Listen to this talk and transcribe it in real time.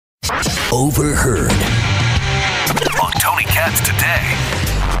Overheard on Tony Katz Today.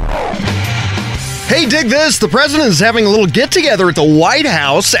 Hey, dig this. The president is having a little get-together at the White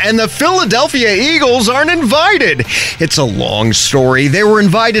House, and the Philadelphia Eagles aren't invited. It's a long story. They were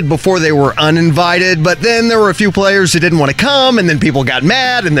invited before they were uninvited, but then there were a few players who didn't want to come, and then people got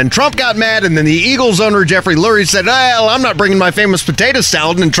mad, and then Trump got mad, and then the Eagles owner, Jeffrey Lurie, said, well, I'm not bringing my famous potato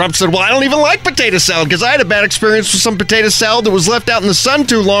salad, and Trump said, well, I don't even like potato salad, because I had a bad experience with some potato salad that was left out in the sun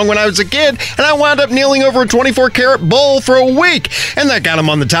too long when I was a kid, and I wound up kneeling over a 24-karat bowl for a week, and that got him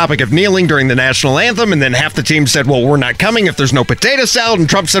on the topic of kneeling during the national anthem, and then half the team said, well, we're not coming if there's no potato salad, and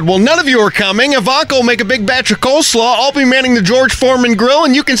Trump said, well, none of you are coming. Ivanka will make a big batch of coleslaw. I'll be manning the George Foreman grill,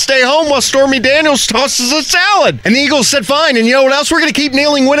 and you can stay home while Stormy Daniels tosses a salad. And the Eagles said, fine, and you know what else? We're going to keep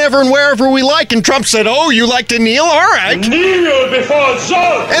kneeling whenever and wherever we like, and Trump said, oh, you like to kneel? All right. Kneel before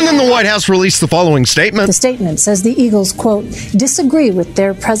Zod! And then the White House released the following statement. The statement says the Eagles, quote, disagree with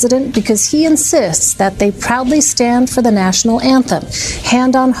their president because he insists that they proudly stand for the national anthem,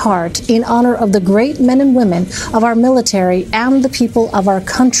 hand on heart, in honor of the great men and women of our military and the people of our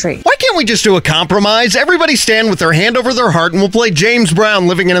country. Why can't we just do a compromise? Everybody stand with their hand over their heart and we'll play James Brown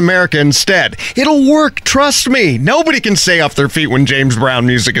Living in America instead. It'll work, trust me. Nobody can stay off their feet when James Brown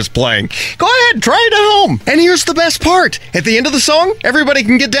music is playing. Go ahead, try it at home. And here's the best part. At the end of the song, everybody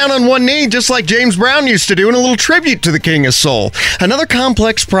can get down on one knee just like James Brown used to do in a little tribute to the King of Soul. Another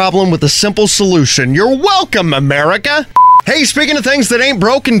complex problem with a simple solution. You're welcome, America. Hey, speaking of things that ain't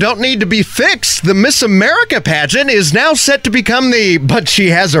broke and don't need to be fixed, the Miss America pageant is now set to become the But She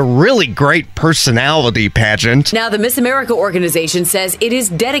Has a Really Great Personality pageant. Now, the Miss America organization says it is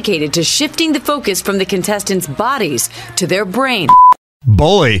dedicated to shifting the focus from the contestants' bodies to their brain.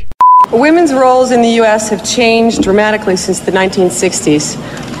 Bully. Women's roles in the U.S. have changed dramatically since the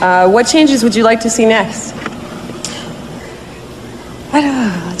 1960s. What changes would you like to see next?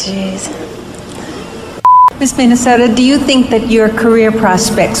 Oh, jeez. Ms. Minnesota, do you think that your career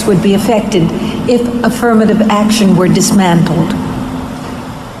prospects would be affected if affirmative action were dismantled?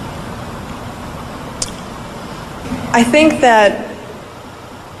 I think that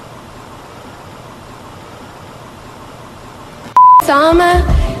some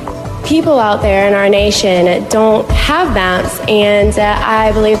people out there in our nation don't have maps, and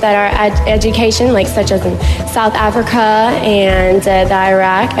I believe that our education, like such as in South Africa and the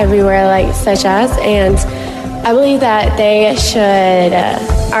Iraq, everywhere like such as, and I believe that they should,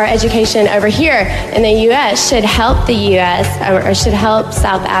 our education over here in the U.S. should help the U.S. or should help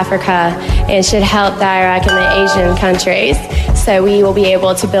South Africa and should help the Iraq and the Asian countries, so we will be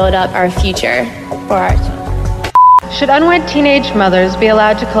able to build up our future for our children. Should unwed teenage mothers be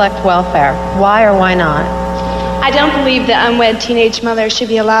allowed to collect welfare? Why or why not? I don't believe that unwed teenage mothers should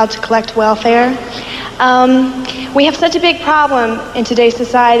be allowed to collect welfare. We have such a big problem in today's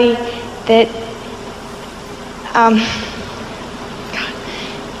society that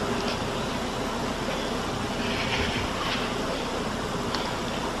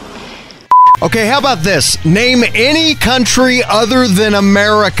Okay, how about this? Name any country other than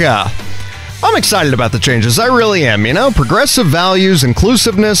America. I'm excited about the changes. I really am. You know, progressive values,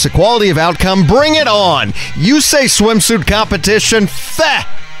 inclusiveness, equality of outcome, bring it on. You say swimsuit competition, feh.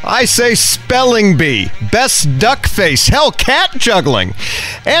 I say spelling bee, best duck face, hell, cat juggling.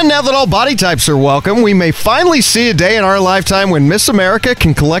 And now that all body types are welcome, we may finally see a day in our lifetime when Miss America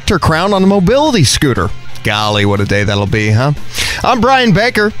can collect her crown on a mobility scooter. Golly, what a day that'll be, huh? I'm Brian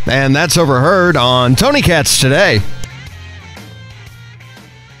Baker, and that's Overheard on Tony Katz Today.